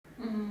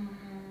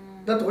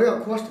だって親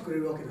が壊してくれ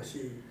るわけだ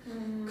し、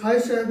会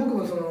社僕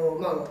も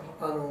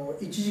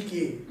一時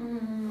期、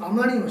あ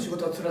まりにも仕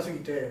事が辛すぎ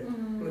て、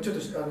ちょっ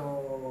となんだろ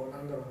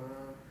う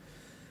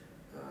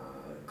な、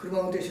車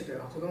を運転してて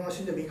子供が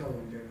死んでもいいかも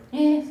みたいな。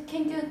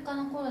研究家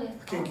の頃です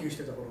か？研究し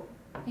てた頃。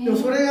でも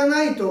それが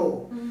ない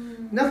と、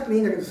なくてもい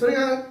いんだけど、それ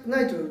が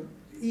ないと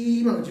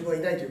今の自分は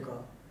いないというか、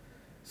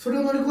それ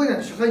を乗り越えない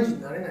と社会人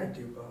になれないと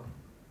いうか、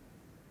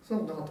そ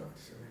んなことなかったんで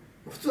すよね。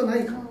普通はな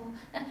いから。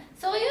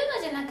そういう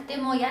のじゃなくて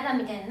もう嫌だ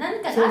みたいな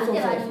何かがあって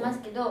はあります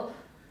けど、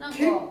なんか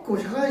結構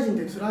社会人っ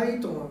て辛い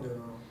と思うんだよ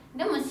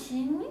な。でも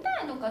死に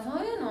たいとか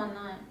そういうのはない。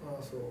あ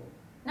あ、そう。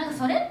なんか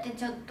それって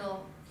ちょっと行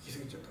き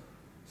過ぎちゃった。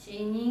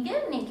死に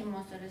げんに気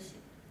もするし。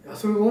いや、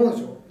それ思うで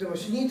しょ。でも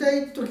死にた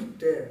い時っ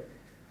て、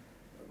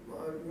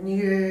逃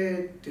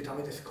げてダ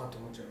メですかと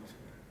思っちゃいますよ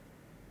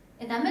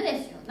ね。ダメ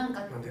ですよ。なんで？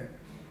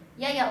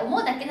いや思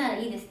うだけなら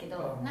いいですけ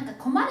ど、なんか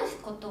困る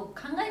ことを考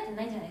えて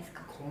ないじゃないです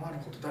か。困る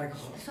こと誰か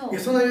が？そう。いや、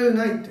そんな余裕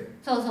ないって。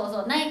そ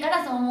うないか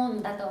らそう思う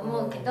んだと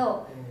思うけ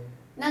ど、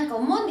なんか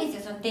思うんです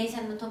よ。その電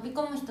車の飛び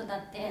込む人だ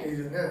って。い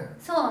るね。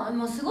そう、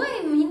もうすごい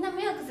みんな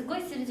迷惑すご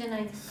いするじゃな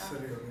いですか。す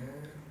るよね。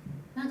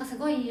なんかす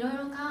ごいいろい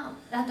ろあ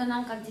と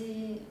なんか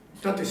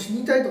だって死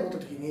にたいと思った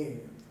時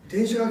に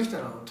電車が来た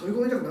ら飛び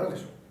込みたくなるで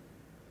し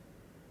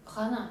ょ。分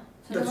かんない。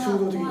それはだって衝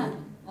動的に。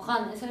分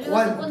かんない。それ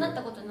はそこになっ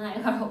たことない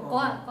から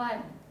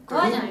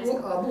怖いじゃないで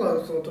すか。僕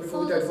はその飛び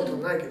込みたいこと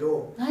ないけ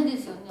ど。ないで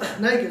すよね。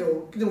ないけ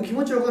ど、でも気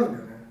持ちわかるんだ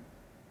よね。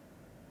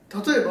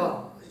例え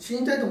ば死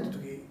にたいと思った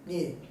時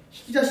に引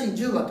き出しに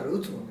銃があったら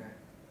撃つもんね。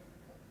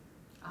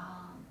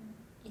あ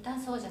あ、痛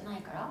そうじゃな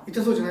いから？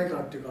痛そうじゃないか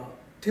らっていうか、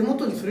手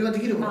元にそれがで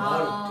きるものがあ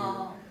る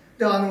っ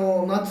ていう。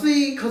で、松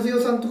井和代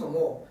さんとか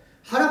も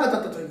腹が立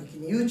った時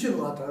に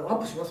YouTube があったらアッ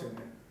プしますよね。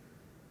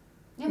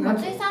でも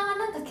松井さんは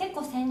なんか結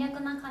構戦略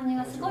な感じ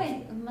がすごい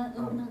なん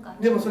か、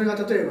でもそれが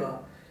例え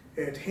ば、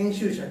編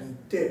集者に行っ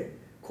て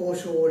交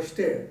渉をし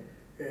て、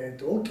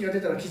OK が出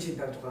たら記事に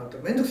なるとかだった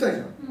ら面倒くさい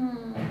じゃ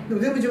ん。で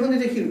も全部自分で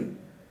できる。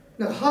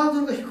なんかハー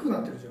ドルが低くな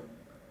ってるじゃん。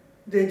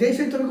で、電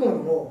車に飛び込む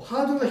のも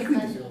ハードルが低いん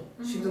ですよ。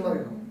死ぬまで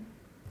の。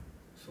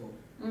そ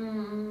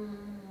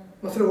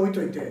う。それを置い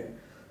といて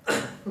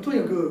とに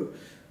かく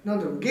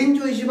現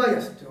状維持バイ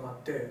アスっていうのがあっ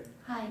て、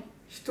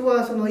人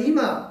はその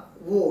今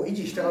を維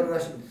持したがるら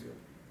しいんですよ。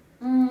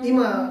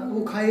今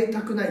を変え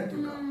たくないって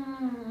いうか。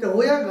で、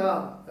親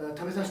が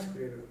食べさせてく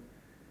れる。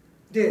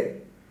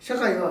で、社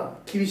会は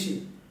厳し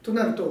いと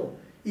なると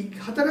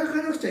働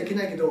かなくちゃいけ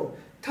ないけど、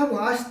多分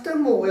明日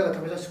も親が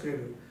食べさせてくれ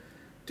るっ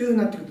ていうふう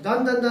になってくると、だ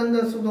んだ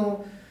んそ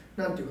の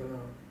なんていうかな、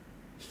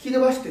引き伸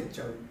ばしていっ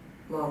ちゃう。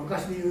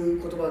昔で言う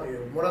言葉で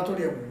言うモラト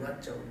リアムになっ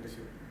ちゃうんです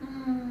よ。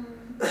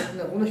だか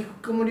らこの引き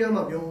こもりは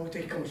病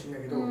的かもしれな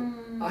いけど、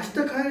明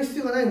日変える必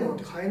要がないものっ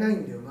て変えない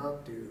んだよな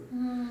っていう。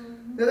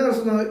だから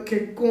その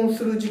結婚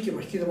する時期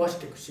も引き延ばし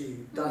ていく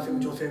し、男性も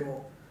女性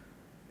も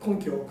婚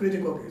期を遅れて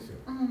いくわけですよ。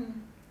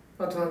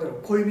あと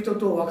恋人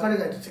と別れ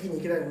ないと次に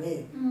行けないの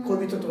に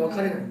恋人と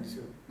別れないんです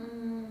よ。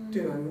って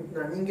いう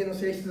のは人間の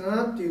性質だ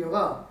なっていうの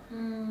が、こ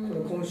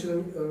の今週の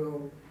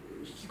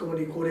引きこも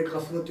り高齢化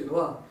が進むっていうの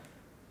は、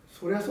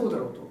そりゃそうだ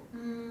ろうと。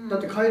だ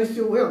って変える必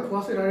要親が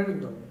壊せられる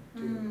んだもんって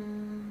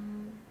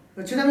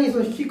いう。ちなみにそ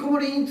の引きこも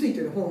りについ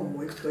ての本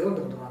もいくつか読ん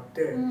だことがあっ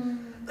て、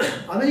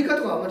アメリカ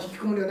とかはあんまり引き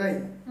こもりがな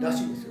いら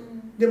しいんですよ。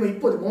でも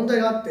一方で問題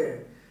があっ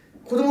て、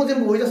子供を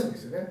全部追い出すんで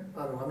すよね、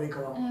アメリ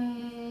カは。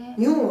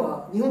日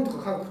本と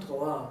か韓国と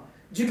かは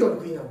儒教の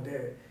国なん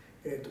で、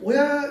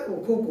親を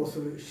孝行す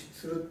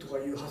るとか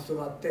いう発想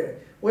があっ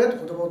て、親と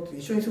子供って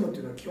一緒に住むって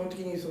いうのは基本的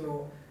にそ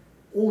の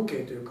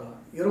OK というか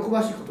喜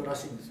ばしいことら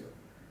しいんですよ。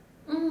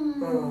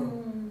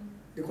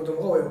で、子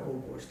供が親を孝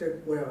行して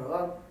親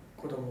は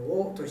子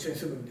供と一緒に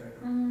住むみたいな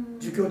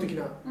儒教的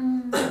な。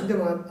で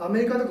もア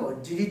メリカとかは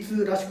自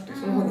立らしくて、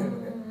その本にあるの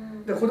ね。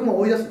だから子供を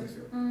追い出すんです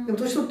よ。でも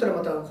年取ったら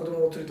また子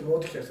供を連れて戻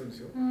ってきたりするんです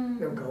よ。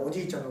なんかお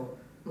じいちゃんの、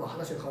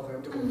話の顔からや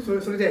めてく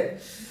る。それで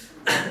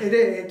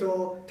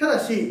ただ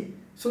し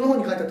その本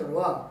に書いてあったの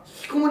は、引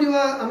きこもり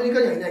はアメリ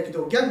カにはいないけ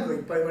どギャングがい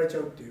っぱい生まれちゃ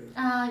うっていう。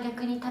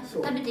逆に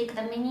食べていく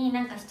ために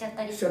何かしちゃっ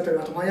たり、あ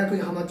と麻薬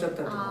にはまっちゃっ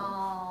たりと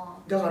か。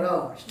だか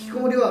ら引きこ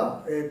もり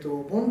は、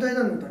問題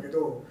なんだけ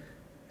ど、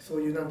そ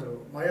ういう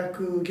麻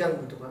薬ギャ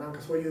ングとか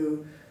そうい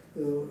う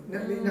な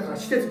んか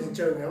施設に行っ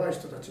ちゃうようなやばい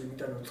人たちみ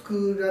たいなのを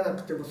作らな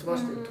くても済ま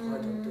してると書いてあっ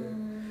て。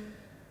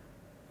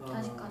確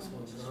かに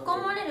引きこ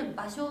もれる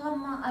場所が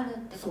あるっ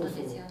てことです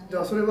よね。だ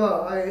からそれ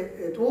は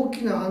大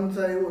きな犯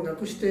罪をな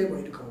くしても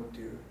いるかもって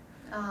いう。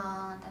確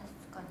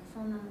かに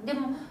そうなの。で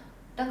も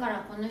だか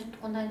らこ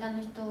の間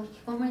の人引き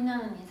こもりな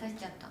のに刺し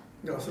ちゃった。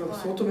だからそれは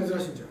相当珍しい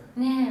んじゃ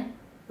ない？ね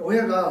え。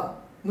親が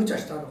無茶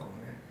したのかもね。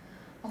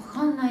分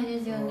かんない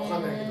ですよね。分か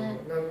んないけど、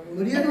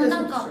無理やり出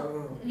そうとしちゃう。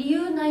理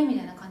由ないみ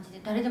たいな感じ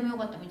で誰でもよ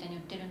かったみたいに言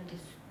ってるんで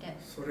すって。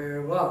それ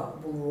は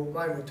僕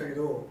前も言ったけ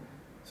ど、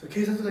それ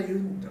警察が言う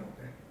んだろう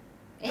ね。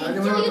一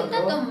応言っ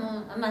たと思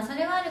う。そ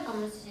れはあるか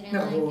もしれ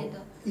ないけど、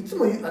いつ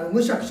も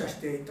むしゃくしゃ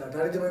していた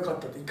誰でもよかっ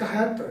たって一回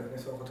流行ったよね、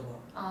その言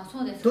葉。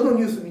そうです。どの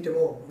ニュース見て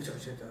もむしゃく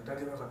しゃしていた誰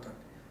でもよかった。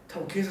多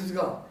分警察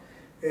が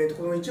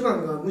この1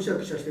番がむしゃ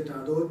くしゃしてた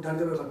誰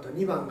でもよかった、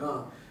2番が、な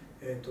ん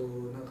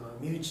か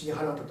身内に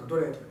腹が立ったど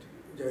れとか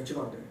言って、じ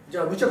ゃあ1番で、じ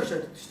ゃあむしゃくしゃ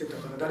してた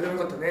から誰で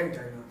もよかったねみ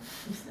たいな。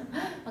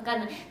わかん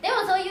ない。で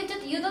もそういうちょっ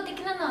と誘導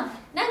的なのは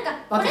なんか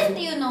これって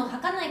いうのを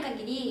吐かない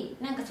限り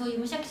なんかそういう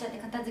むしゃくしゃって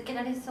片付け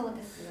られそう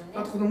ですよね。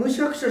あとこのむ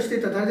しゃくしゃし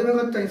てた誰でもよ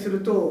かったにす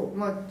ると、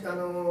まあ、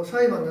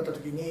裁判になった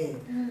時に、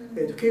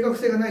計画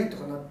性がないと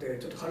かなって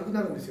ちょっと軽く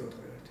なるんですよと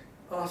か言われて、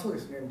ああそうで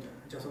すねみたいな、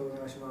じゃあそれお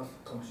願いします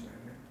かもしれない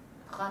ね。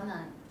わかんない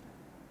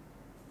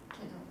け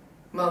ど、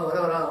まあ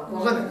だから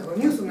わかんない、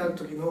ニュースになる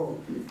時の、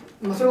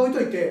まあ、それ置い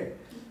といて、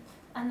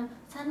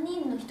3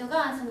人の人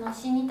がその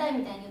死にたい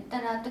みたいに言っ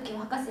たら時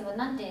は博士は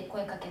なんて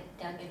声かけ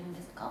てあげるん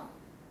ですか？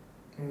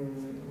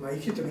まあ生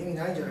きてても意味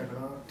ないんじゃないか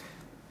なっ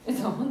て。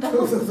そう本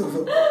当。そう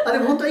で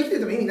も本当は生きて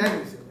ても意味ないん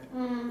ですよ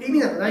ね。意味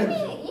なんかないんで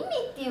すよ。意味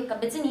っていうか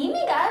別に意味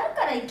がある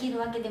から生きる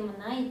わけでも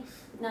ない、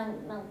な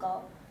ん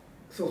か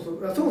そもそ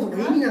も意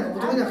味なん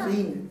か求めなくてい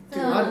いって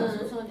いうのがあるんで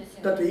すよ。そうです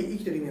よね。だって生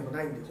きてる意味なんか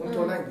ないんで、本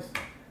当はないんです。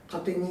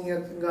勝手に人間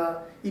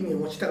が意味を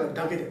持ちたがる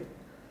だけで。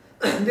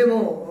で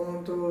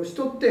も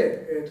人っ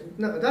て、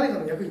なんか誰か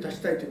の役に立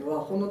ちたいっていうのは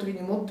本能的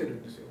に持ってる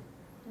んですよ。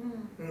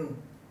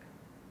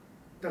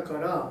だか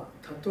ら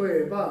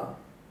例えば、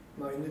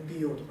まあ、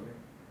NPO とかね、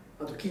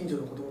あと近所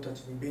の子どもた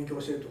ちに勉強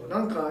教えるとか、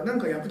なん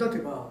か役立て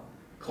ば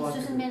変わって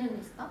くる。進めるん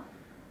ですか？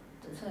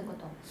そういうこ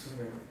と。進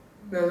める。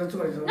だからつ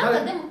まりなん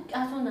かでも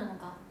そうなの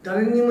か。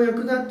誰にも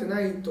役立って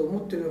ないと思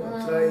ってるの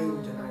が辛い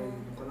んじゃない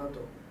のかなと。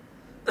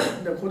だ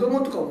から子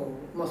供とかも、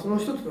まあ、その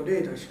一つの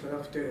例しかな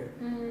くて、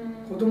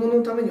子供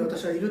のために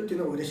私はいるっていう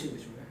のが嬉しいんで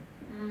しょ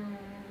うね。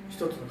一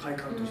つの快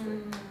感とし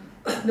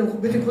て。でも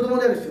別に子供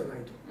である必要はない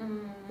と。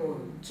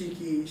地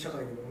域社会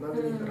でも何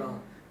でもいいから。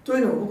と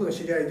いうのも僕の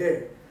知り合い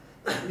で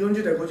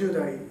40代50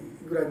代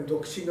ぐらいの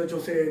独身の女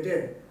性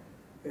で、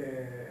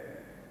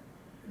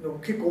の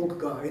結構多く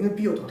が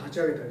NPO とか立ち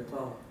上げたりと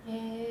か、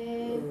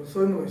そ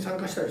ういうものに参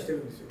加したりしてる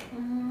んですよ。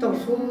多分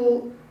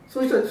そ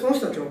の人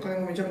たちはお金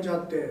もめちゃめちゃあ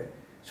って、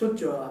しょっ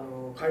ちゅう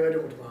海外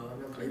旅行とか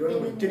なんかいろんな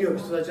とこ行ってるような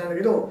人たちなんだ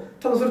けど、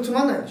多分それつ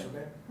まんないんでしょう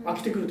ね。飽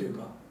きてくるという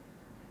か、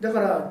だか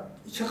ら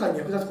社会に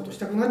役立つことをし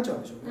たくなっちゃう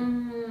んでしょう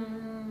ね。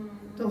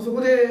多分そ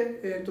こ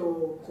で、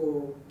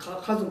こう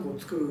家族を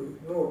作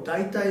るの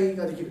代替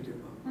ができるという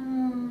か。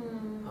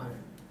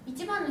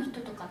一番の人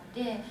とかっ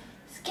て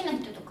好きな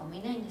人とかも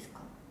いないんです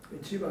か？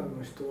一番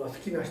の人は好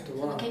きな人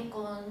は結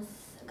婚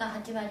が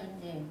8割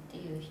でって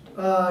いう人。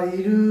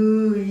いる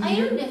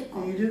んです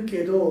か？いる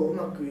けどう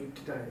まくいっ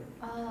てない。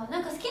な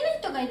んか好きな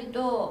人がいる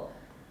と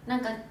な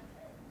んか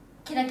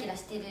キラキラ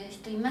してる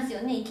人います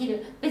よね。生き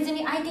る、別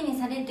に相手に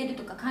されてる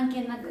とか関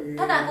係なく、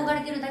ただ憧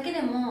れてるだけ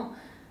でも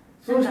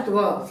その人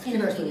は好き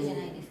な人に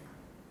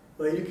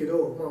はいるけ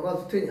ど、ま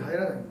ず手に入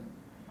らないんで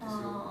す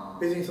よ。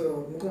別に向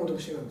こうも独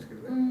身なんですけ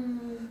どね。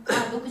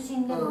独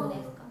身でもで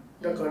すか？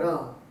だか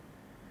ら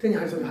手に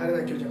入りそうで入ら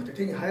ない距離じゃなくて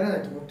手に入らな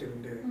いと思ってる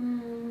んで、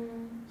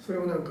それ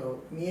をなんか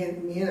見えな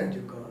いと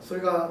いうか、そ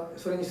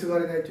れにすが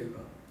れないというか。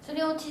そ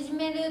れを縮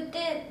める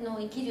での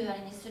生きるあ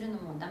れにするの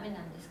もダメ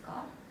なんです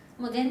か？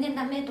もう全然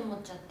ダメと思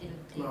っちゃってるっ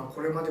ていう。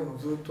これまでも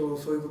ずっと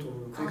そういうことを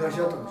繰り返し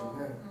あったんでしょ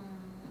うね。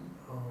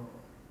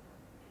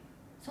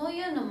そう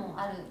いうのも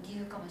ある理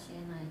由かもしれ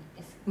ない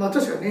です。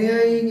確かに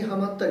恋愛にハ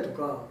マったりと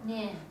か、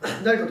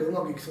誰かとう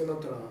まくいきそうにな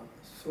ったら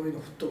そういうの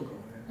吹っ飛ぶか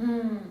も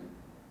ね。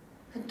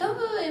吹っ飛ぶ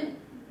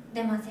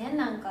出ません？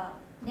なんか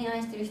恋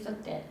愛してる人っ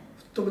て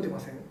吹っ飛ぶ出ま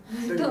せん？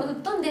吹っ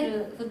飛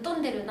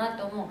んでるなっ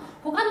て思う。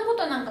他のこ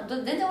となんか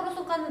全然おろ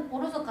そか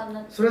にな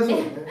って、それはそう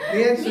だね。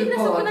恋愛するみん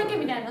なそこだけ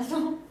みたいな。そ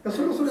れ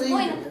はそれでいいよ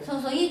ね。そ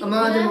ういい、羨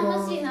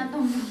ましいなと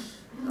思う。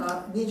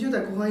20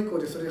代後半以降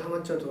でそれでハマ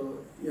っちゃうと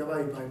やば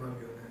い場合もあるけどね。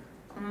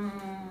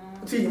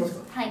次いきます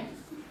か。はい。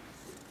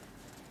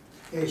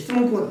質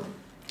問コーナー。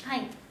は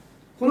い。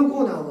この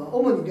コーナーは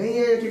主に恋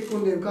愛や結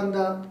婚で浮かん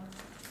だ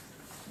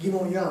疑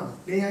問や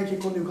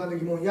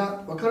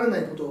わからな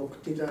いことを送っ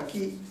ていただ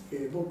き、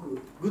僕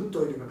グッ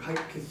ドイルが解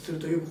決する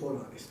というコー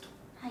ナーですと。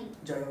はい。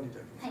じゃあ読んでいた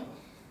だけま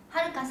すか。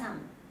はるかさん、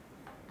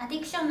アディ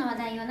クションの話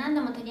題を何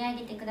度も取り上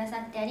げてくださ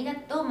って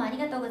どうもあり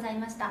がとうござい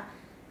ました。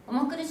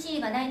重苦し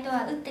い話題と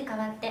は打って変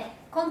わって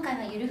今回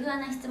はゆるふわ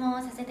な質問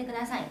をさせてく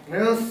ださい。あり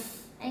がとうございま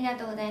す。ありが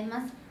とうござい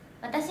ます。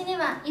私に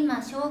は今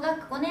小学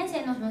5年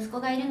生の息子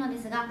がいるので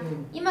すが、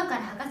今か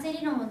ら博士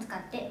理論を使っ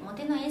てモ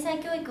テの英才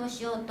教育を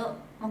しようと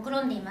目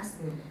論んでいます。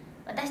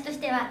私とし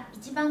ては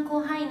一番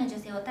広範囲の女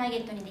性をターゲ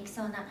ットにでき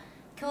そうな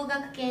共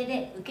学系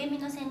で受け身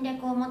の戦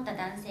略を持った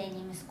男性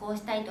に息子を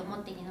したいと思っ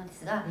ているので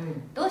すが、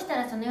どうした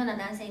らそのような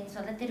男性に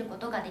育てるこ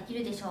とができ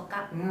るでしょう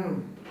か。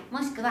も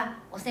しくは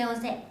おせ受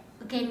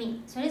け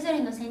身それぞ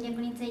れの戦略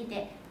につい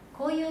て、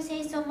こういう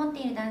性質を持って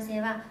いる男性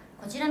は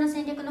こちらの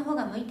戦略の方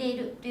が向いてい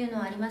るというの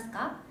はあります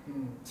か。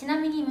ちな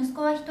みに息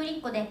子は一人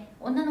っ子で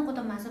女の子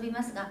とも遊び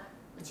ますが、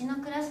うちの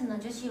クラスの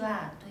女子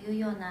はという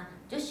ような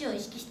女子を意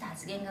識した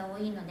発言が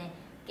多いので、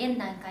現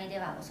段階で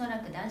はおそら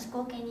く男子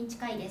校系に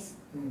近いです。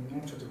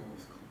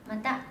ま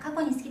た過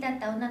去に好きだっ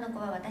た女の子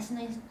は私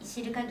の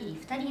知る限り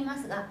2人いま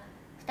すが、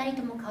2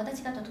人とも顔立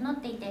ちが整っ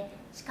ていて、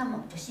しかも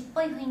女子っ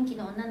ぽい雰囲気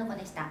の女の子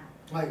でした。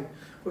はい、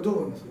これどう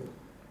思います？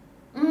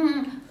こ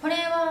れ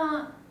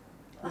は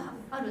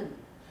あるん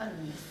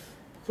です。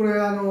これ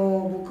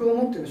僕が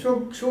思ってるの小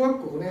学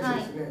校5年生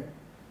ですね、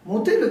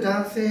モテる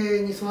男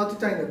性に育て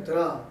たいんだった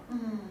ら、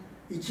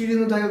一流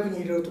の大学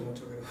に入れると思っち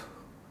ゃうけど。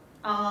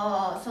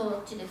ああ、そ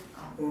っちです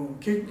か。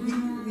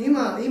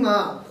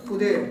今ここ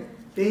で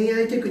恋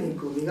愛テクニッ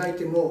クを磨い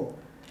ても、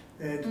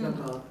なん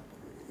か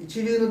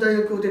一流の大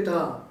学を出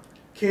た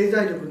経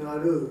済力のあ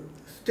る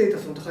ステータ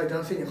スの高い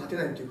男性には勝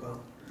てないっていうか。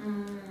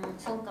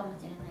そうかも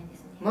しれないで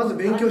すね。まず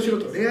勉強しろ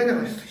と、恋愛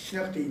なんかし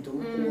なくていいと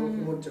思っ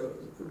ちゃう。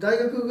大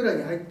学ぐらい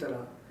に入ったら、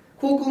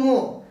高校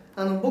も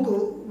僕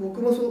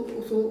もそ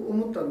う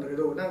思ったんだけ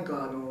ど、なん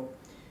か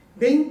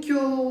勉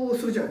強を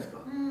するじゃないです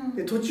か。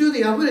で途中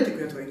で破れてい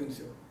くやつがいるんです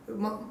よ。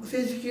成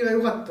績が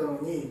良かったの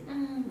に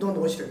どん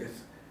どん落ちていくや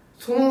つ。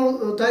そ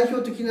の代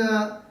表的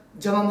な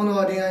邪魔者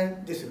は恋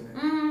愛ですよね。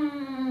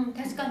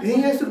確かに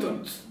恋愛すると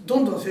ど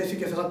んどん成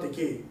績が下がってい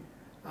き、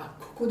こ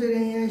こで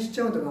恋愛し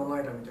ちゃうんだなお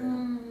前らみたい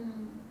な。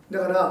だ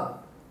か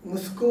ら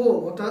息子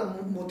を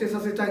モテさ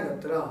せたいんだっ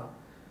たら、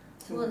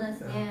そうで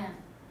すね、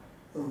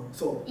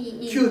そう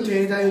旧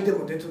帝大で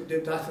も出させ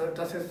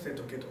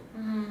とけと。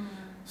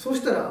そう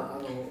したら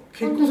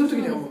結婚する時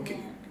にはもう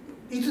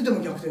いつでも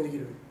逆転でき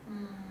る。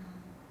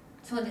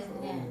そうです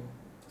ね。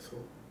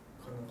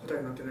答え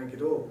になってないけ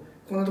ど、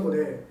こんなとこ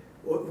で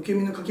受け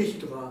身の駆け引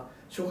きとか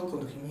小学校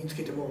の時に身につ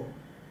けても、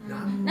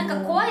なん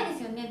か怖いで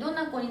すよね。どん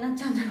な子になっ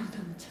ちゃうんだろう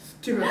と思っちゃう。っ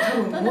ていうか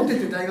多分モテ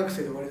て大学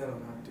生で終わりだろう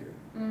なっていう。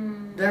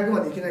大学ま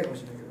で行けないかも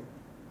しれないけど、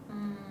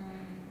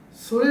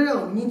それ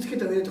らを身につけ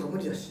た上でとか無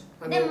理だし。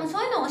でもそ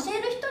ういうのを教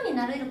える人に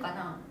なれるか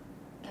な、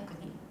逆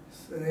に。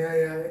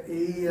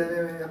や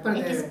っぱ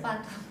りね、エキスパ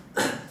ート。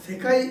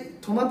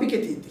トマ・ピケ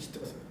ティって知って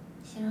ます？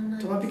知らな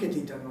い。トマ・ピケテ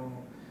ィって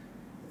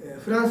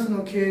フランス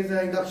の経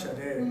済学者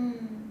で、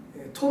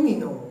富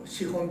の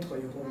資本とかい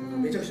う本が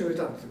めちゃくちゃ売れ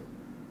たんですよ。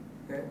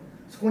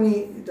そこ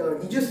にだから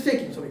20世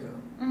紀の富か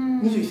な、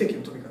21世紀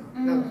の富か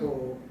な、なんか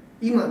こ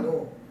う今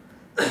の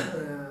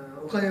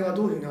お金は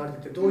どういうふうに流れ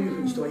てて、どういうふ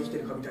うに人は生きて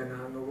るかみたいなの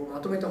をま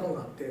とめた本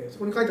があって、そ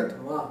こに書いてあった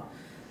のは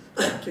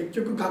結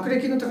局学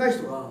歴の高い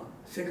人が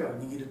世界を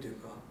握るという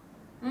か。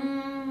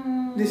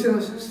でその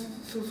人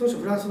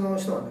フランスの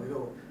人なんだけ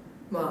ど、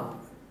例え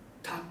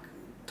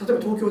ば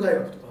東京大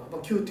学とか、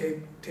旧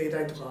帝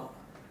大とか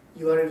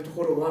言われると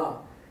ころは、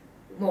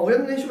親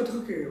の年収が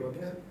高ければみ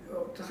んな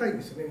高いん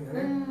ですよね、みん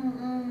なね。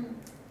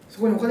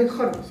そこにお金か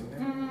かるんですよ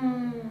ね。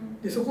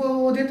でそ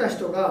こを出た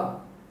人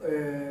が、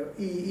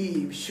い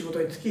い仕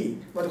事に就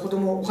き、またお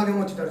金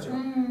持ちになるじゃ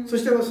ん。そ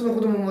してその子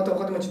供もまたお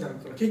金持ちになる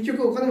から、結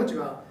局お金持ち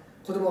が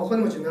子供がお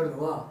金持ちになる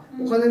のは、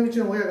お金持ち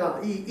の親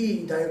がい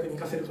い大学に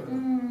行かせるからっ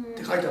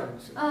て書いてあるん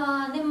ですよ。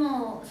で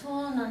もそう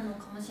なの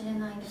かもしれ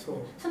ないです。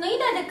そのいい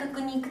大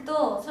学に行く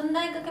と、その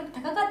大学が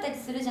高かったり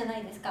するじゃな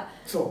いですか。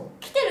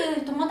来て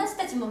る友達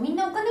たちもみん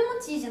なお金持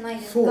ちじゃない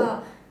です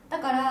か。だ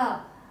か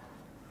ら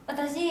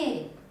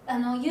私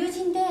友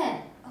人で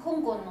香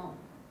港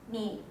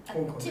に北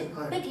京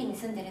に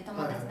住んでる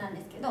友達なん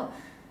ですけど、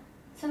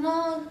そ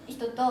の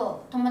人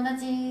と友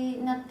達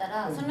になった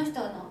ら、その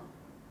人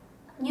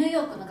ニュー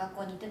ヨークの学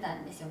校に行ってた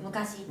んですよ。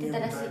昔行ってた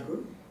らしい。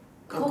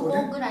高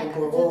校ぐらいか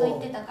らずっと行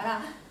ってたか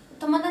ら、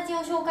友達を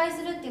紹介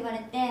するって言われ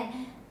て、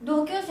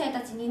同級生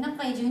たちに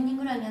仲いい10人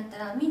ぐらいに会った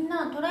ら、みん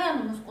なトラヤ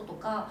の息子と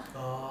か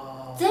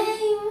全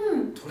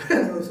員。ト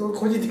ラヤのその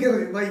個人的なの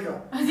でいいか。いや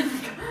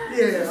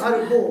あ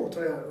る某ト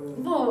ラヤ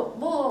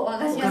某和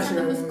菓子屋さん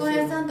の息子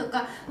屋さんと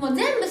か、もう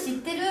全部知っ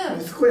てる。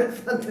息子屋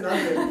さんってなん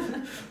だよ。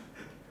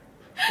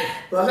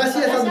和菓子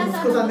屋さんの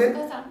息子さんね。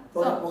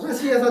和菓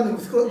子屋さんの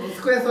息子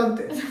屋さんっ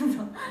て。息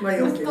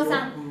子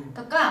さん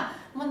とか、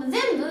もう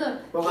全部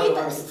聞い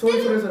た、知って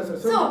る。そ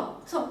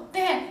うで、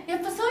やっ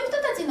ぱそういう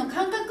人たちの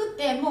感覚っ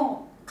て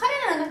もう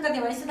彼らの中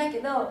では一緒だけ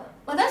ど、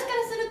私からす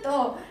る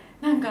と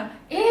なんか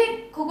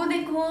ここ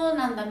でこう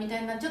なんだみた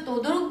いな、ちょっ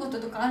と驚くこと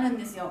とかあるん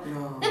ですよ。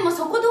でも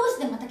そこ同士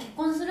でまた結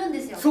婚するんで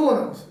すよ。そう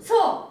なんです。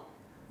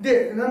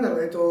で、なんだろう、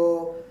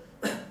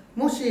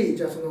もし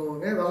じゃあその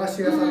ね、和菓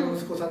子屋さんの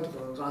息子さんと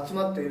かが集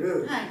まってい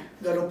る、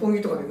六本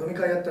木とかで飲み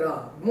会やった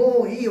ら、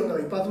もういい女が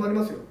いっぱい集まり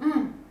ますよ。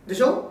で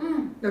しょ？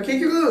だから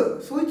結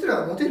局そいつ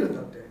らはモテるん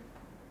だって。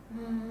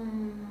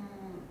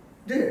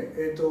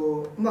で、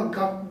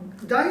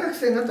大学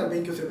生になったら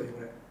勉強すればいいよ、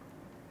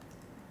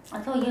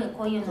こ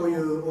れ。こうい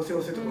うおせ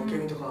おせとか受け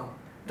身とか、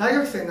大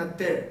学生になっ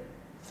て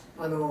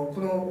こ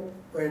の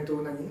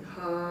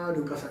は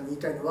るかさんに言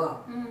いたいの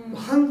は、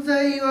犯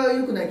罪は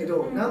良くないけ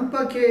ど、ナン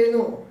パ系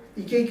の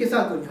イケイケ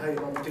サークルに入れ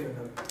ばモテるように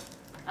なる。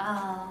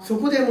そ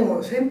こでも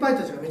う先輩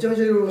たちがめちゃめ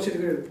ちゃいろいろ教えて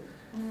くれる。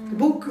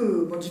僕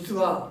も実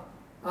は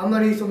あんま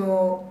り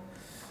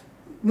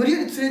無理や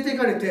り連れて行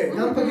かれて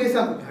ナンパ系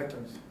サークルに入った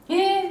んですよ。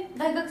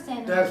大学生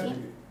の時？大学生の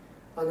時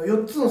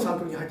4つのサー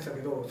クルに入ってた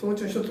けど、そのう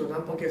ちの1つが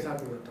ナンパ系サー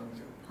クルだったんです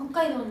よ。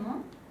北海道の？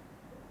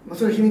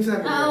それ秘密だ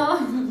けど、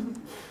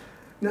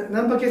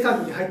ナンパ系サー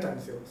クルに入ったん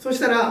ですよ。そし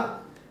た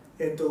ら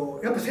や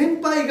っぱ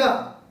先輩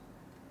が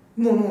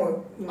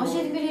もう教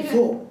えてくれる。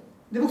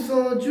で僕そ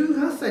の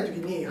18歳の時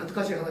に恥ず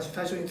かしい話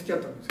最初に付き合っ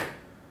たんですよ。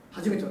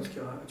初めての付き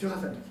合いは18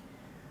歳の時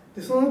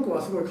でその子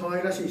はすごい可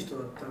愛らしい人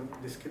だった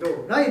んですけど、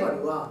ライバ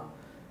ルは、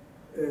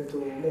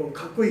もう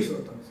かっこいい人だ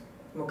ったんですよ。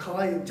もう可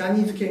愛いジャ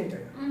ニーズ系みたい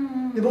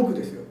な。で僕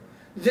ですよ。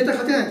絶対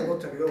勝てないと思っ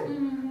てたけど、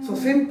その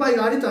先輩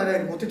がありとあらゆ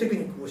るモテテク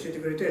ニックを教えて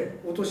くれて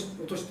落とし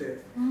て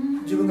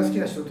自分が好き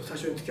な人と最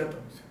初に付き合った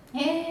んです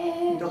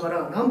よ。だか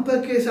らナンパ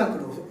系サーク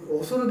ルを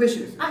恐るべし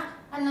ですよ。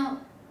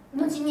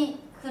後に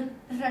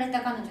振られ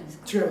た彼女です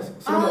か？違います。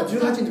それは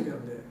18の時な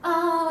んで。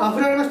振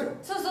られましたよ。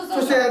そう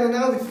そして長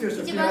渕剛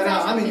と聞きなが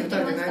ら雨に打た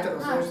れて泣いたの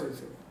はその人です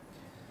よ。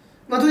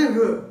まあとにか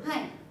く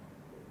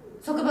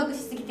束縛し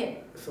すぎ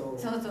て。そ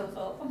うそれ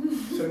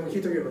も聞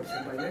いとけば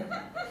先輩ね。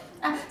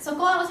そ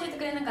こは教えて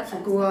くれなかった。そ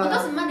こは落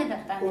とすまでだっ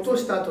たんです。落と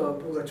した後は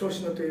僕が調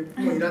子乗って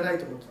もういらない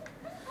と思って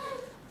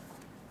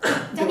た。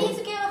ジャニー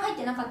ズ系は入っ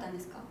てなかったんで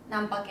すか？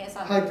ナンパ系さ。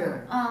入ってない。そうな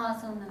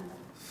んだ。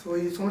そ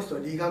の人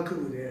は理学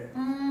部で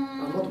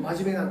もっと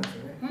真面目なんです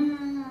よね。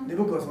で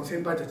僕はその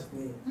先輩たち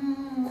に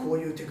こう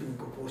いうテクニッ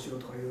クをこうしろ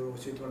とかいろいろ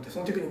教えてもらって、そ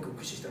のテクニックを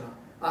駆使したら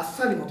あっ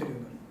さりモテるよ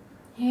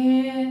うに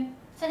なる。へえ。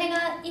それが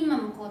今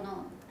もこ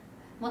の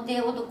モ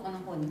テ男の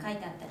方に書い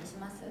てあったりし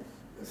ます？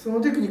そ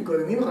のテクニックは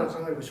でも今から考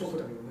えればショック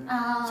だけどね。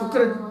そこか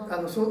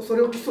らそ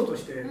れを基礎と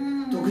して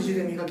独自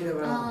で磨きな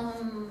がら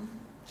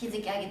築き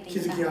上げた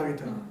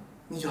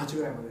28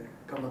ぐらいまで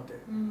頑張って。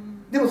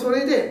でもそ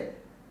れで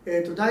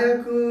大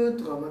学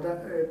とか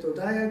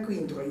大学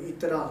院とか行っ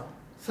たら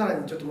さら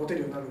にちょっとモテる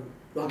ようになる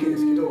わけで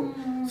すけど、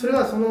それ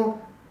はその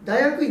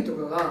大学院と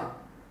かが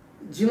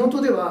地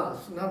元では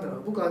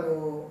僕は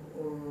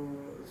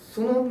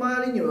その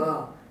周りに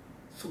は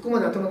そこま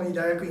で頭のいい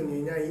大学院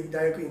にいない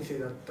大学院生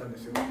だったんで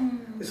すよ。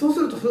そう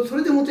するとそ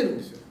れでモテるん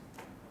ですよ。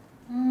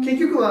結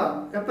局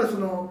はやっぱり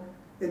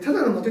た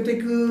だのモテて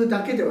いく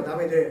だけではダ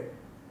メで、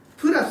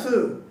プラス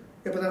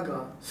やっ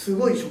ぱす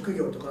ごい職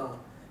業とか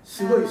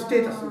すごいス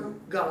テータス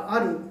があ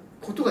る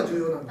ことが重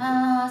要な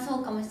んですよ。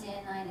そうかもし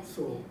れないです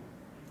ね。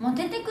モ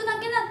テていくだ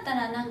けだった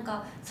ら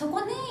そ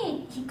こ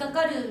に引っか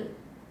かる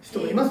人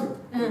もいますよ。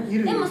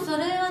でもそ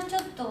れはちょ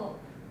っと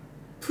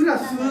プラ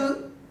ス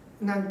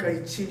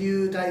一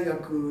流大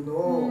学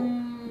の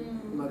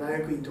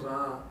大学院と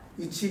か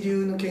一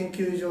流の研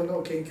究所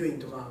の研究員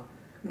とか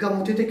が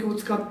モテテクを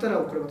使ったら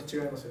これまた違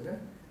いますよね。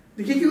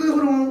で結局こ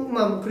れも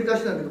繰り返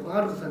しなんだけど、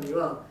春人さんに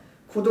は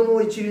子供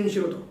を一流にし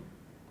ろと。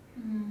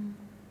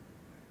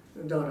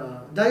だか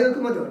ら大学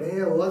までは恋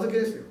愛はお預け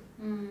ですよ。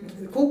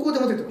高校で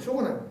モテてもしょう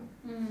がないもん。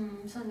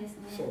そうです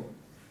ね。そう。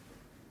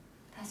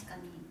確か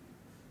に。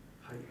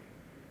はい。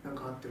あっ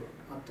たら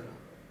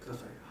くだ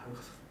さい、はる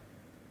かさ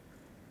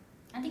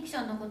ん。アディクシ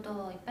ョンのこと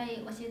をいっぱ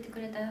い教えてく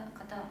れた方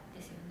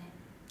ですよね。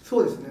そ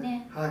うです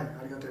ね。はい、あ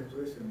りがたいこ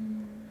とですよ。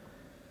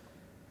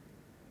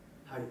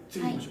はい、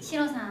次行きましょう。シ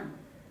ロさん、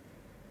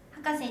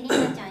博士りな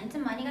ちゃん、いつ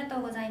もありがと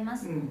うございま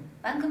す。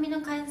番組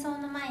の感想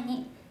の前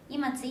に、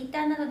今ツイッタ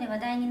ーなどで話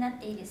題になっ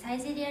ているサイ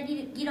ゼリア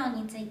議論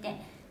につい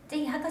て、ぜ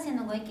ひ博士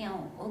のご意見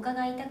をお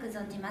伺いたく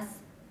存じます。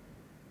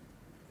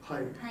は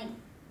い。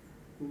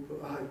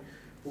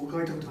お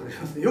伺いたくあり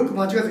ますね。よく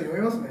間違えず読め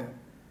ますね。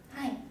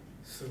はい。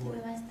すごい。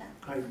読めました。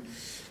は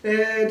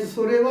い。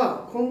それ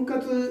は婚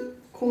活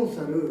コン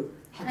サル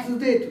初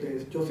デート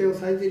で女性を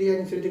サイゼリアに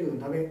連れてくる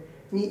ため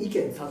に意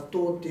見殺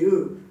到ってい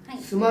う、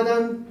スマダ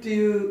ンって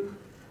いう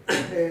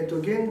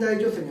現代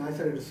女性に愛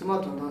されるスマ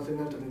ートな男性に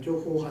なるための情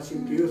報発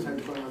信っていうサイ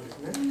トからなんです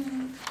ね。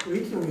これ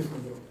いつのニュースな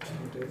んだろう。ちょっ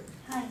と待って。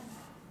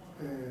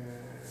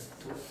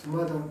ス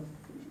マダン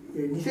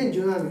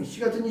2017年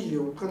7月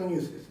24日のニュ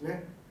ースです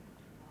ね。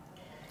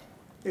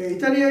イ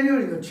タリア料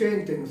理のチェ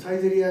ーン店のサイ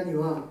ゼリアに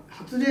は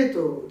初デー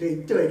トで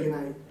行ってはいけ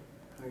ない、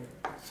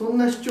そん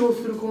な主張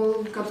する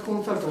婚活コ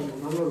ンサルタントを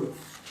名乗る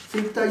ツ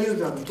イッターユー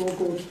ザーの投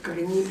稿をきっか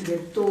けにネッ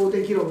ト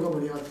で議論が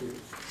盛り上がっている。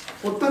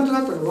発端と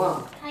なったの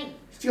は、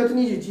7月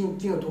21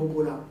日の投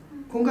稿だ。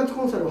婚活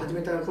コンサルを始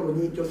めた頃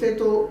に女性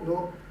と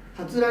の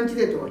初ランチ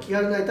デートは気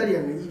軽なイタリ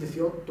アンがいいです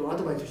よとア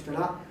ドバイスした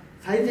ら、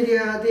サイゼリ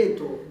アデー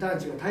ト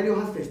男子が大量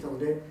発生したの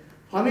で、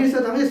ファミレス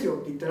はダメですよっ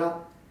て言ったら、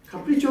カ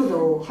ップリ調査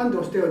をハンデ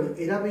をしたように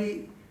選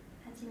び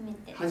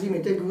初め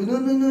てぐぬ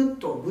ぬ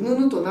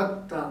とな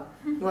った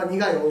のは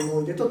苦い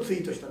思い出とツイ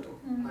ートしたと。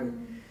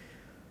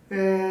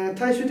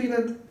大衆的な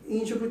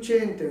飲食チ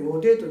ェーン店を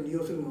デートに利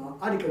用するのは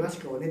ありかなし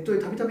かはネットで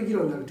たびたび議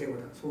論になるテーマ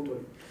だ。その通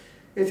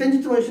り。先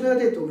日も吉野家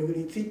デートをめぐ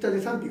りツイッター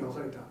で賛否が分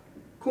かれた。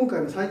今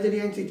回のサイゼ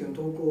リアについての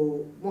投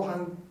稿も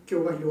反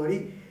響が広が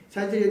り、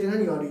サイゼリアで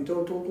何が悪い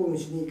と投稿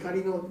主に怒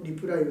りのリ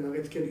プライを投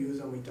げつけるユー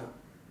ザーもいた。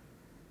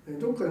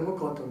どっかでもう一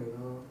個あったんだよな。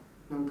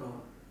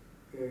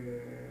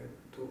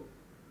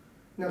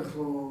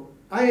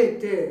あえ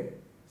て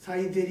サ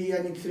イゼリア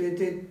に連れ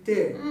てっ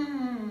て、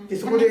で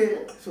そこ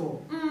で相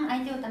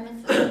手を試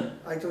す。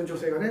相手の女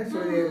性がね、そ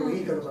れでも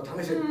いいかどうか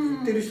試せって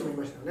言ってる人もい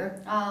ましたよ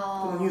ね。こ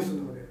のニュース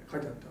の中で書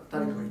いてあった。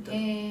誰かが言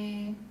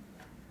っ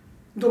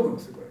た。どう思いま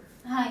すこれ？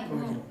はい、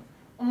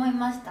思い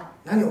ました。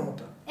何を思っ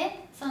た？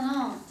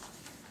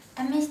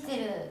試して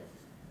る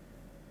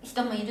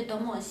人もいると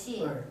思う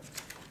し、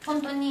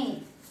本当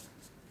に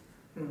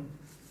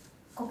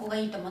ここが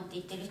いいと思って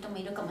言ってる人も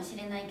いるかもし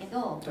れないけ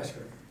ど、確か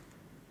に。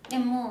で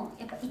も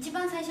やっぱ一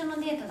番最初の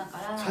デートだか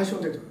ら。最初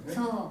のデートだね。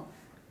そう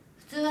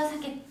通は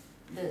避け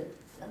る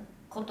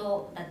こ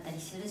とだったり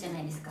するじゃな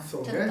いですか。そ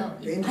うね、ちょっ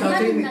とエンター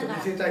テインメント見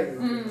せたいわけ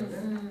だよね、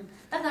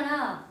だか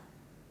ら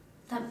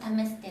試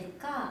してる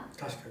か、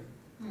確か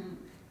に、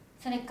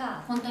それ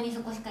か本当に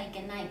そこしか行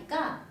けない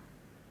か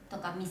と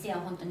か、店は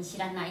本当に知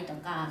らないと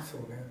か。そ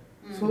うね、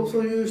そ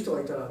ういう人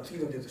がいたら次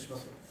のデートしま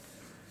すよ。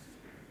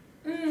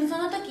そ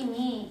の時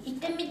に行っ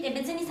てみて、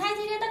別にサイ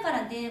ゼリヤだか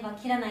らでは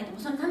切らないでも、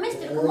その試し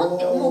てるかもっ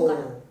て思うから。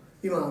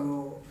今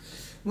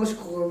もし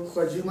ここ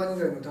から10万人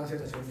ぐらいの男性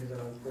たちが見てた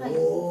ら、はい、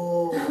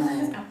おお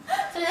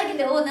それだけ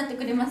でおおなって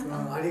くれます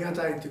か？ありが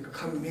たいっていうか、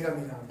神女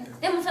神だみたいな。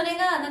でもそれ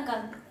がなんか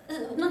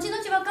後々分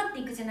かっ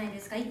ていくじゃない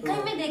ですか。1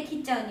回目で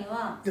切っちゃうに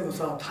は、でも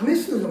さ、試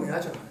すのも嫌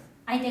じゃな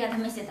い？相手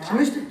が試してた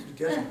ら試してって言っ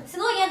て嫌じゃない？す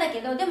ごい嫌だ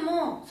けど、で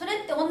もそれ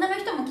って女の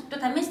人もきっと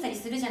試したり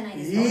するじゃない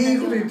ですか。いい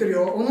こと言ってる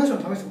よ。女の人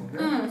も試すもんね。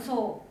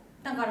そ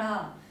うだか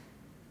ら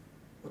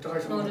お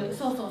互い様で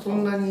そ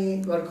んな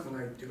に悪く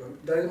ないっていうか、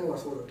誰でもが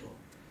そうだと。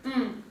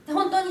で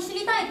本当に知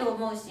りたいと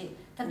思うし。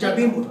じゃあ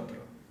貧乏だった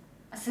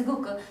らすご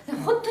く、で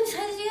も本当に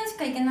サイゼリヤし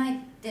か行けないっ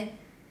て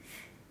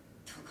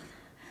どうか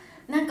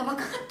な。なんか若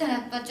かったらや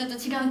っぱちょっと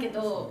違うけ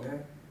ど、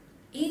ね、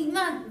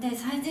今で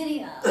サイゼリ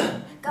ヤ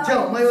がじ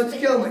ゃあお前は付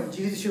き合う前に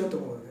自立しようと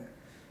思うよ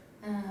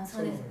ね。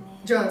そうですね。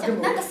じゃあで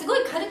もなんかすごい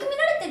軽く見ら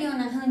れてるよう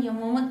な風に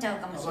思っちゃ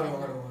うかもしれない。わ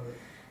か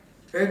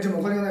る。でも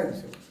お金がないんで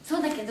すよ。そ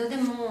うだけど、で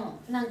も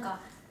なんか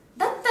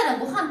だったら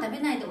ご飯食べ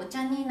ないでお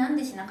茶になん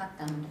でしなかっ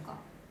たのとか。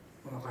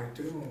お腹減っ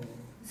てるもん。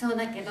そう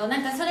だけど、な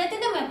んかそれって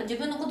でもやっぱ自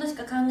分のことし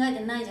か考え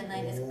てないじゃな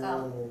いです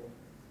か。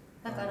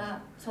だか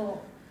らそ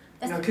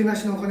うなけな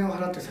しのお金を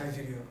払ってサイ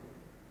ゼリ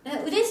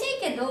ヤ嬉し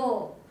いけ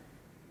ど、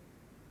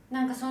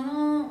なんか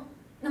も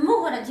う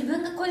ほら自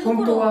分がこういうとこ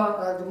ろ本当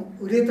は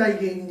売れたい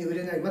芸人で売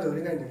れない、まだ売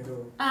れないんだけど、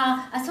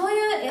そう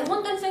いう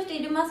本当にそういう人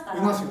いますから。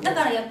いますよね。だ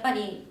からやっぱ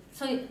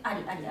そういうあ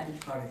り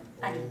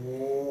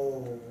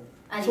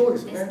そうで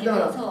すね。だか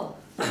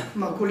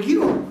らこれ議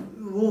論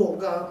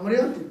が盛り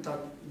上がっていったん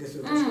です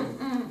よ、確かに。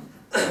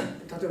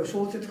例えば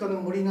小説家の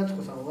森夏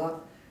子さんは、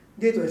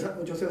デート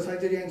で女性をサイ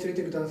ゼリヤに連れ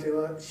ていく男性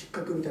は失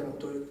格みたいなこ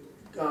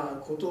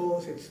と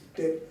説っ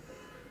て、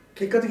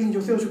結果的に女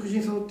性を食事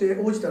に誘って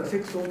応じたらセ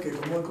ックス OK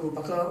と思い込む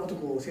バカ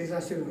男を生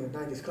産しているので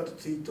はないですかと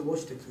ツイートを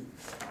指摘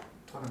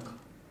とか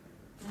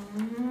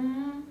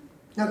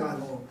なんか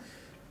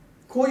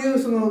こういう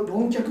その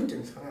論客っていう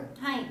んですか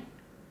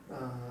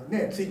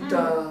ね、ツイッタ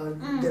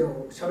ーで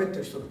の喋って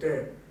る人っ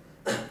て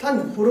単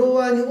にフォロ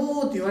ワーに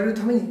おーって言われる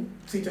ために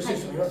ツイートしてる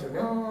人もいますよね。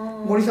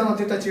森さんは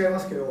絶対違いま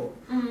すけど、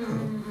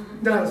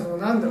だから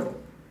なんだろう、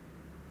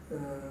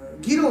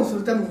議論す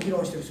るために議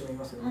論してる人もい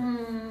ますよね。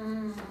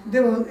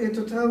でも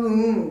多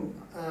分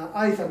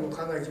愛さんの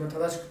考えが一番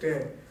正しく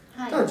て、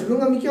ただ自分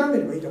が見極め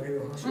ればいいだけ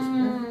の話ですよ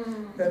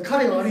ね。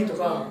彼が悪いと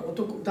か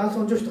男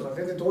尊女子とか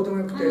全然どうでも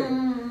よくて、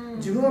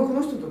自分はこ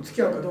の人と付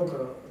き合うかどうか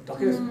だ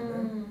けですもんね。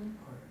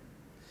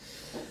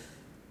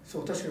そ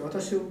う、確かに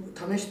私を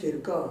試している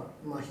か、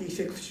非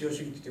セックス至上主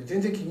義って言って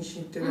全然気に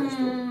してない人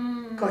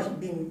か、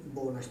貧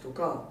乏な人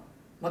か、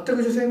全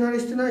く女性慣れ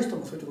してない人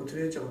もそういうところ連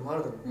れてっちゃうこともあ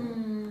るだろう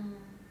ね。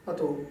あ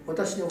と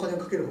私にお金を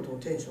かけるほどの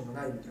テンション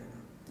がないみたい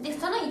な。で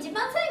その一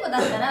番最後だ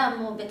ったら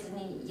もう別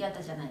に嫌だ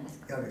じゃないです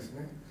か。嫌です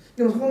ね。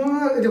で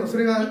もそ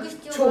れが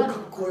超かっ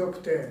こよく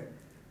て、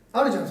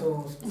あるじゃん、それ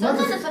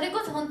こ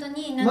そ本当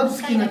にま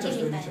ず好きになっちゃう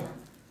人いるじゃん。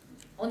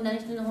女の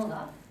人の方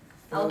が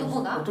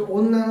男が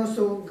女の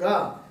人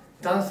が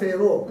男性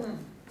を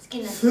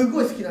す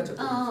ごい好きになっちゃっ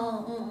てる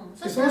ん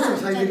です。その人が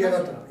サイゼリヤ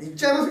だったら行っ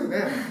ちゃいますよね。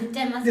行っち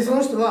ゃいます。でそ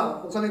の人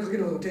はお金かけ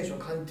るほどのテンションを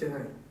感じてな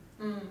い。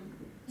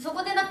そ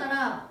こでだか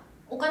ら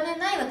お金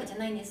ないわけじゃ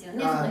ないんですよ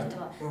ね、その人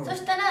は。そ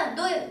したら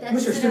どうやって、む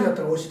しろ一人だっ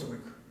たら美味しいとこ行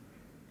く。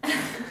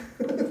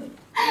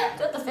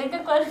ちょっと性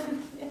格悪い。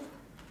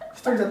一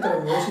人だったら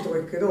美味しいとこ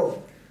行くけ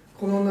ど、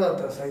この女だっ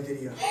たらサイゼ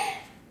リヤ。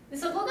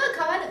そこが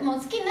変わる、もう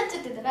好きになっち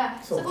ゃってたら、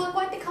そこがこ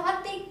うやって変わ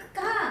っていく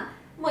か、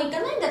もう行か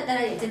ないんだった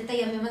ら絶対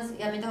やめ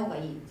た方が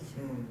いいです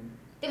よ。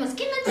でも好き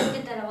になっちゃっ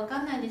てたら分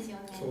かんないですよ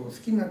ね。そう、好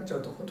きになっちゃ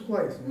うと本当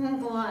怖いですね。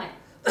怖い。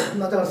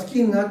だから好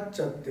きになっ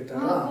ちゃってた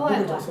ら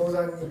僕と相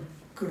談に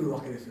来る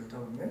わけですよ、多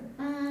分ね。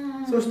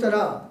そうした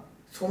ら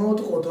その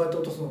男をどうやって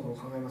落とすのかを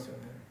考えますよ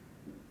ね。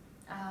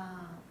だ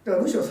から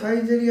むしろサ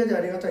イゼリヤで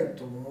ありがたい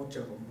と思っち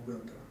ゃうかも、僕だ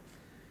った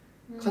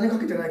ら。金か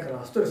けてないか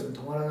らストレスも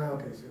たまらないわ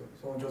けですよ、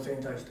その女性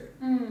に対して。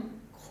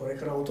これ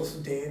から落と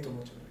すでーと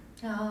思っちゃ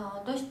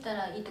う。落とした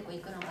らいいとこ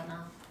行くのか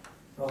な。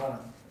分から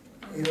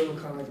ん、いろいろ考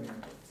えてみない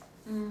と。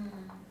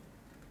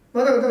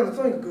だから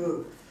とにか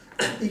く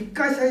一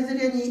回サイゼ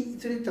リヤに連れ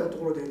て行ったと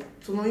ころで、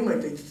その今言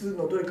った5つ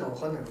のどれかは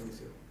分かんないわけです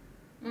よ。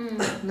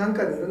何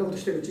回もいろんなこと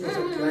してるうちにさ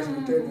っき愛さ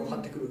んの手を張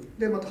ってくる、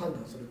でまた判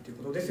断するっていう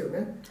ことですよ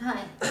ね。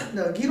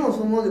だから議論そ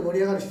のもので盛り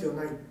上がる必要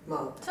ない。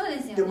そうで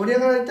すよね。で盛り上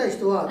がりたい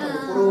人は多分フ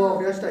ォロワー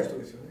を増やしたい人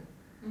ですよね。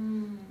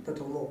だ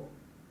と思う。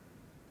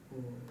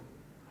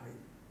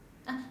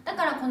だ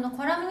からこの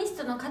コラムニス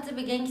トの勝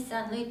部元気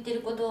さんの言って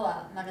ること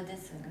は丸で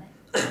すよね。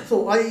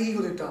そう、いい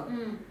こと言った。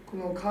こ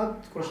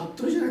れ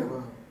服部じゃないのか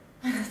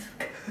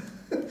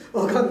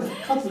な。わかんない。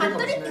服部っ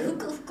て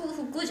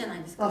服じゃない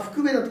ですか。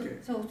福部だっけ。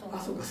そう、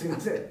そうか、すみま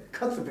せん。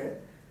勝部。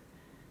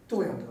ど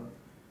こにあるんだ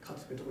勝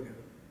部どこにある？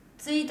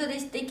ツイートで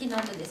指摘の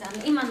後です。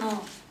今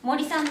の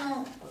森さんのよ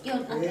う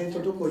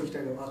どこ行きた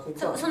いの？あ、ここ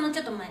か。そのち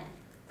ょっと前。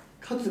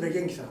勝部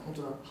元気さん、本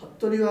当だ。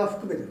服部は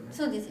福部だよね。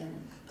そうですよね。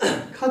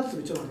勝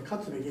部、ちょっと待って、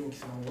勝部元気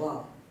さん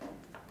は、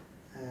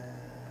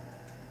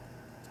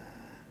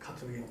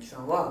勝部元気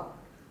さんは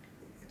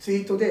ツイ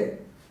ート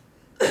で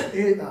勝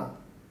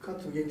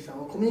部元気さん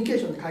はコミュニケー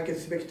ションで解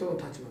決すべきとの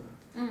立場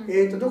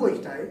だ。どこ行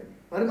きたい？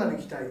〇〇行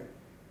きたい。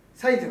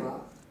サイゼ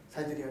は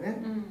サイゼリヤね。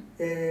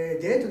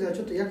デートではち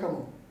ょっと嫌か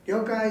も。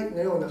了解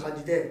のような感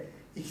じで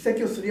行き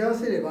先をすり合わ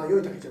せれば良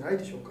いだけじゃない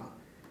でしょうか。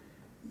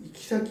行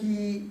き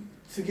先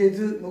告げ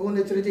ず無言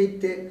で連れて行っ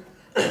て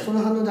そ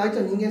の反応で相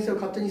手の人間性を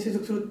勝手に推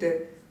測するっ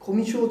てコ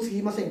ミュ障す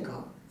ぎません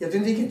か？いや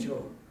全然意見違う。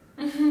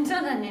そ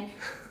うだね。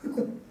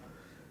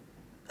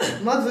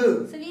ま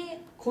ず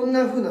こん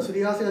な風なす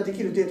り合わせがで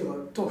きるデート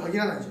とは限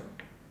らないじゃん。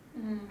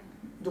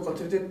どっか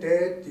連れてってっ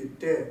て言っ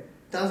て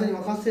男性に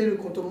任せる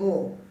こと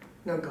も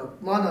なんか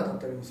マナーだっ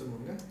たりもするも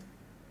んね。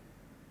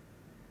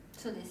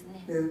そうです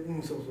ね。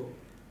そうそう。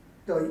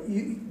だから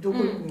どこ、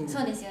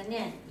そうですよ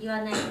ね。言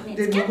わないよね。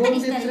で無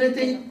言で連れ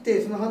て行っ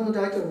てその反応で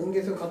相手の人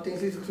間性を勝手に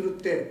推測するっ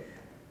て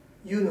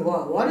いうの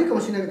は悪いかも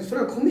しれないけどそ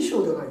れはコミュ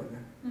障ではないよね。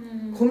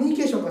コミュニ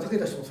ケーションが長け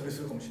た人もそれ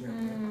するかもしれない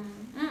よね。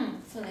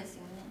そうです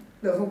よね。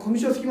だからそのコミ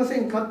ュ障つきませ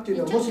んかっていう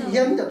のはもし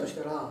嫌味だとし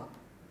たらま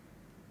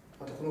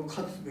たこの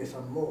勝部さ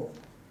んも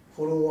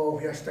フォロワーを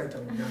増やしたいた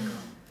めになんか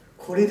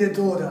これで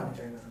どうだみ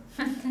たいな。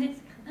本当です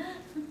か？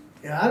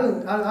いやあるよ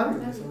ね。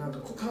そのなんか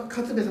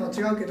勝部さんは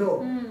違うけ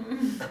ど、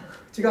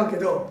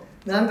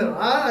なんだろう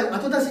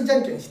後出しじゃ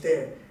んけんし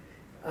て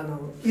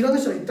いろんな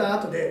人が言った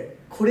後で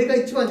これが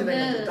一番じゃない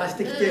かっ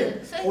て出してき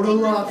て、フォ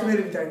ロワーを集め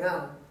るみたい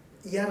な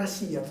いやら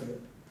しいやつ。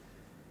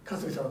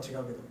勝部さんは違うけ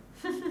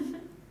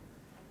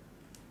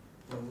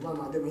ど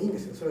まあでもいいんで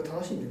すよ。それは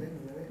楽しいんでねみ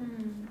んなね。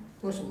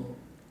この人も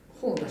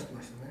本を出して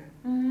ましたね。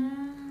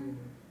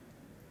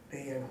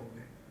恋愛の本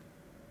ね。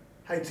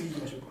はい次行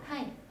きましょうか。は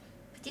い。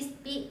プチス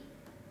ピ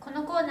こ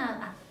のコー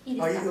ナーい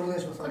いですか？お願い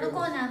します。この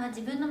コーナーは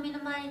自分の身の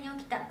回りに起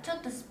きたちょ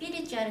っとスピ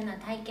リチュアルな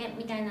体験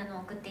みたいなの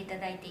を送っていた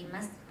だいてい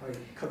ます。はい、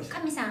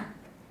神さん、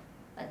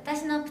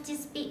私のプチ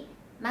スピ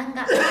漫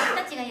画「私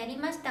たちがやり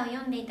ました」を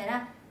読んでいた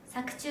ら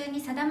作中に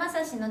さだま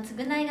さしの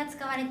償いが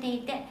使われて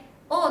いて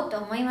おおと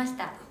思いまし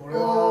た。これ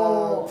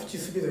はプチ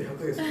スピード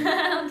100ですね。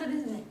本当で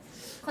すね。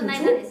この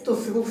間です。ちょっ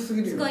とすごくす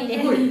ぎるよ。すごい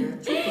ね。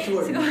ちょっとす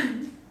ごい。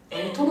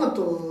トマ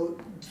ト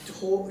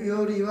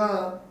より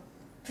は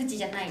プチ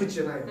じゃない。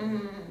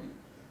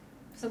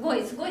すご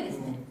いですね。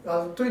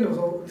というの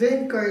も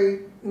前回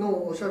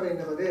のおしゃべり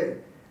の中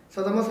で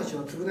さだまさし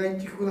の償いっ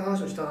ていう曲の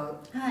話をしたん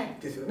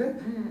ですよね。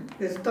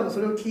で多分そ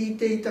れを聞い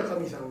ていた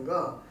神さん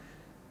が、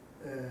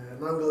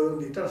漫画を読ん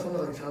でいたらその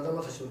中にさだ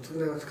まさしの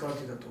償いが使われ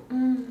ていたと。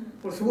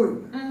これすごいよね。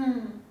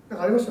なん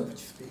かありましたプ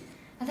チスピ。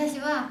私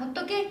はホッ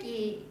トケー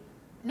キ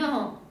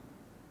の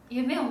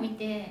夢を見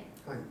て、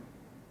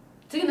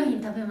次の日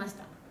に食べまし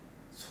た。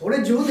それ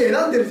自分で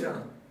選んでるじゃ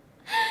ん。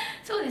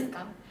そうです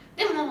か？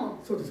でも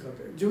そうですかっ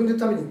て自分で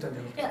食べに行ったんじ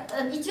ゃなくて。いや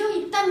一応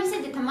行った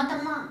店でたま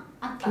たま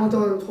あった。たまた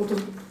まホット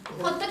ケ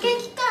ー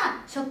キか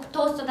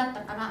トーストだった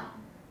から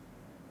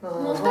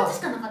もう2つ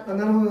しかなかった。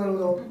なるほ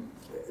ど、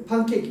パ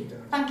ンケーキみたい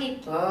な。パンケー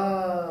キ。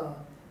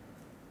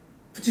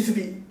プチス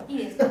ピいい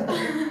ですか？なか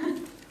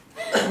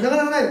な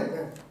かないもん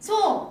ね。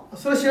そう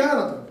それ知らな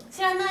かったの？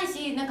知らない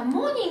し、なんか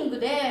モーニング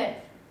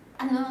で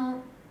サンド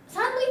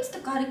イッチ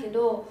とかあるけ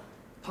ど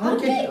パン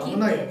ケーキって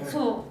ないよね。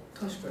そう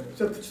確かに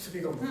それはプチス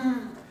ピかも。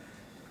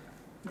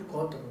ど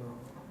こあったかな。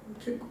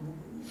結構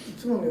い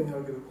つものようにあ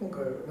るけど今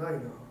回はない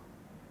な。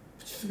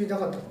プチスピな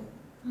かったかも。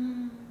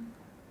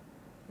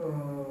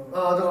だ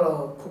から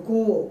こ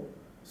こ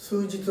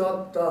数日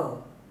あった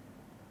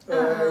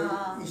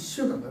1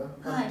週間か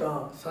な、あった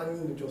3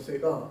人の女性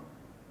が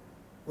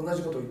同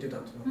じことを言ってたっ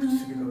ていうのがプチ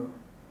スピか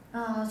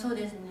ら。そう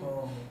ですね。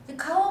で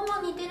顔も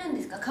似てるん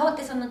ですか？顔っ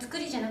てその作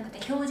りじゃなく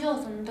て表情、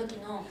その時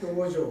の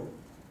表情。ちょ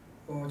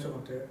っと待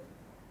って。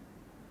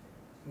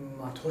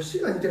年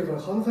が似てるか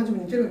ら顔の感じ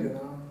も似てるんだよ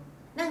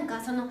な。なん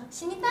かその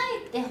死にたい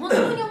って本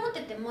当に思っ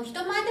てても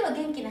人前では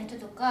元気な人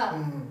とか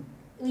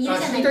いるじゃな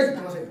いですか。死にたいって言っ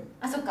てませんよ。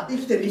そっか。生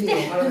きてる意味が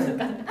わからない。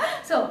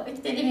そう生き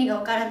てる意味が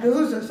わからない。そ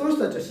の人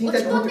たちは死にた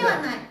いと思ってない。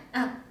落ち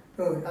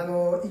込んでは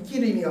ない。生き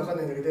る意味がわかん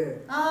ないだけ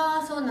で。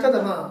そうなんだ。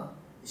ただ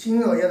死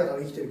ぬのは嫌だから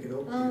生きてるけ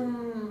ど。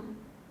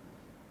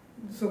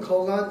その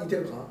顔が似て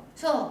るか。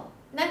そ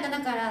うなんか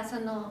だからそ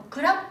の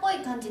暗っぽ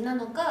い感じな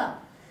のか、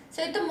そ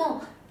れと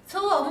も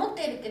そうは思っ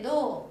ているけ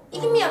ど意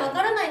味はわ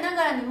からないな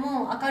がらに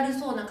も明る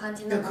そうな感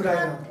じなのか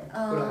なって。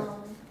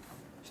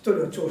一人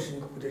は超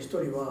深刻で一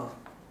人は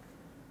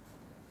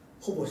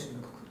ほぼ深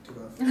刻って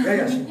いうか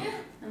やや深刻。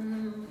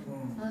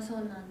そう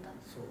なんだ。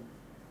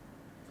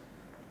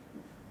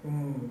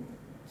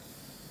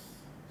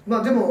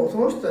でもそ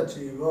の人た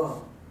ちは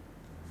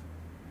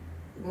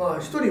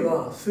一人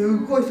はすっ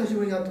ごい久し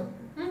ぶりに会ったのね。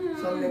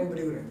3年ぶ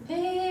りぐらい。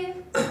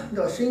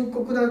だから深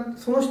刻な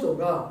その人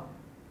が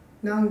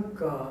なん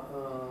か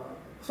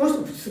その人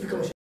もプチスピか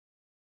もしれない。